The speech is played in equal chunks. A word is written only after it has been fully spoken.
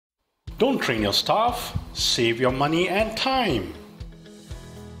Don't train your staff, save your money and time.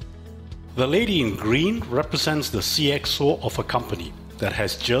 The lady in green represents the CXO of a company that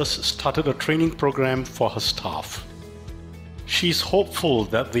has just started a training program for her staff. She's hopeful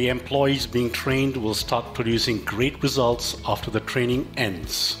that the employees being trained will start producing great results after the training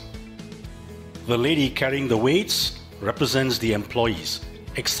ends. The lady carrying the weights represents the employees,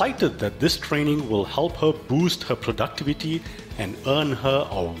 excited that this training will help her boost her productivity and earn her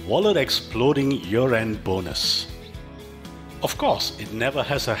a wallet-exploding year-end bonus. Of course, it never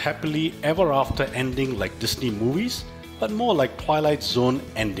has a happily ever after ending like Disney movies, but more like Twilight Zone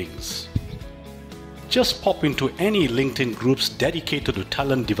endings. Just pop into any LinkedIn groups dedicated to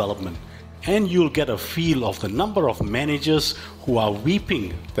talent development and you'll get a feel of the number of managers who are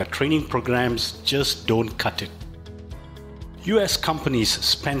weeping that training programs just don't cut it. US companies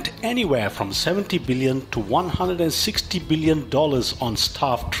spent anywhere from $70 billion to $160 billion on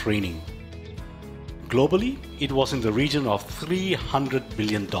staff training. Globally, it was in the region of $300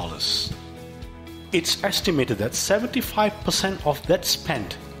 billion. It's estimated that 75% of that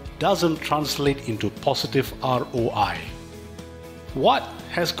spent doesn't translate into positive ROI. What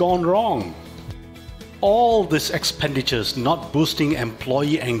has gone wrong? All this expenditure is not boosting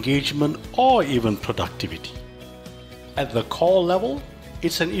employee engagement or even productivity. At the core level,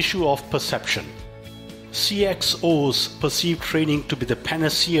 it's an issue of perception. CXOs perceive training to be the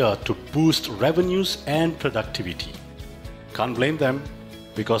panacea to boost revenues and productivity. Can't blame them,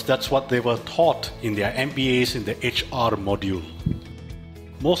 because that's what they were taught in their MBAs in the HR module.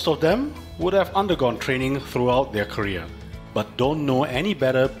 Most of them would have undergone training throughout their career, but don't know any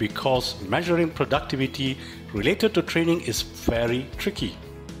better because measuring productivity related to training is very tricky.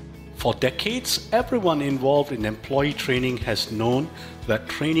 For decades, everyone involved in employee training has known that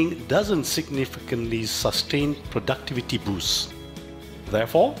training doesn't significantly sustain productivity boosts.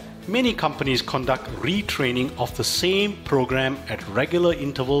 Therefore, many companies conduct retraining of the same program at regular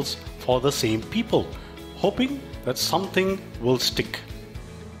intervals for the same people, hoping that something will stick.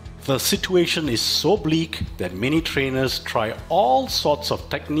 The situation is so bleak that many trainers try all sorts of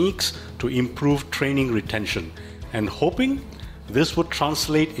techniques to improve training retention and hoping this would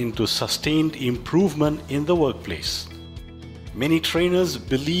translate into sustained improvement in the workplace. Many trainers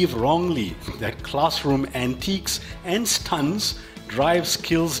believe wrongly that classroom antiques and stunts drive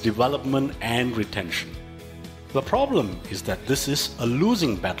skills development and retention. The problem is that this is a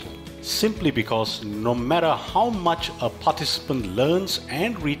losing battle, simply because no matter how much a participant learns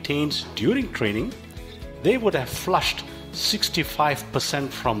and retains during training, they would have flushed 65%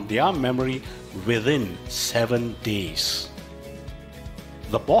 from their memory within 7 days.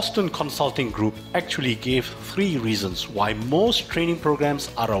 The Boston Consulting Group actually gave 3 reasons why most training programs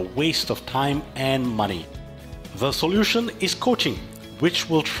are a waste of time and money. The solution is coaching, which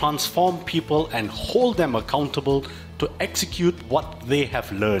will transform people and hold them accountable to execute what they have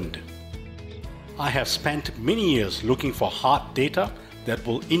learned. I have spent many years looking for hard data that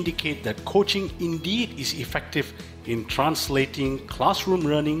will indicate that coaching indeed is effective in translating classroom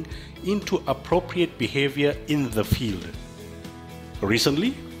learning into appropriate behavior in the field.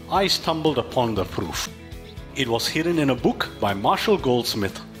 Recently, I stumbled upon the proof. It was hidden in a book by Marshall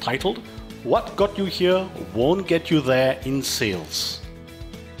Goldsmith titled "What Got You Here Won't Get You There in Sales."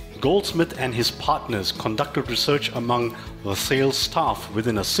 Goldsmith and his partners conducted research among the sales staff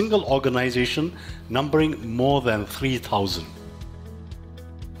within a single organization numbering more than 3,000.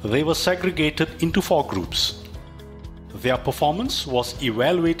 They were segregated into 4 groups. Their performance was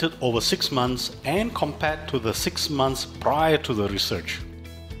evaluated over 6 months and compared to the 6 months prior to the research.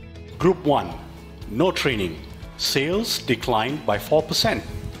 Group 1, no training. Sales declined by 4%.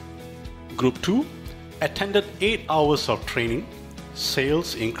 Group 2, attended 8 hours of training.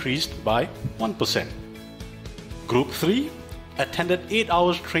 Sales increased by 1%. Group 3, attended 8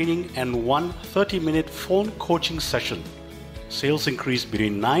 hours training and 1 30-minute phone coaching session. Sales increased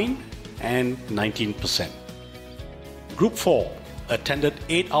between 9 and 19%. Group 4 attended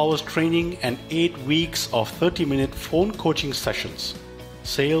 8 hours training and 8 weeks of 30-minute phone coaching sessions.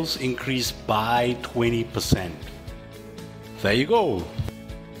 Sales increased by 20%. There you go.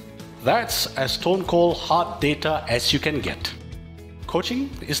 That's as stone cold hard data as you can get. Coaching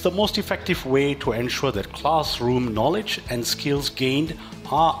is the most effective way to ensure that classroom knowledge and skills gained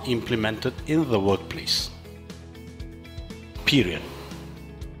are implemented in the workplace. Period.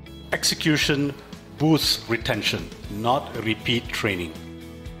 Execution boosts retention, not repeat training.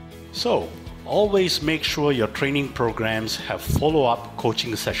 So, always make sure your training programs have follow-up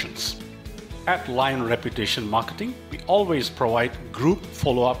coaching sessions. At Lion Reputation Marketing, we always provide group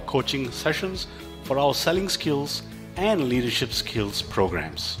follow-up coaching sessions for our selling skills and leadership skills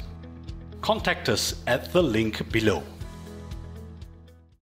programs. Contact us at the link below.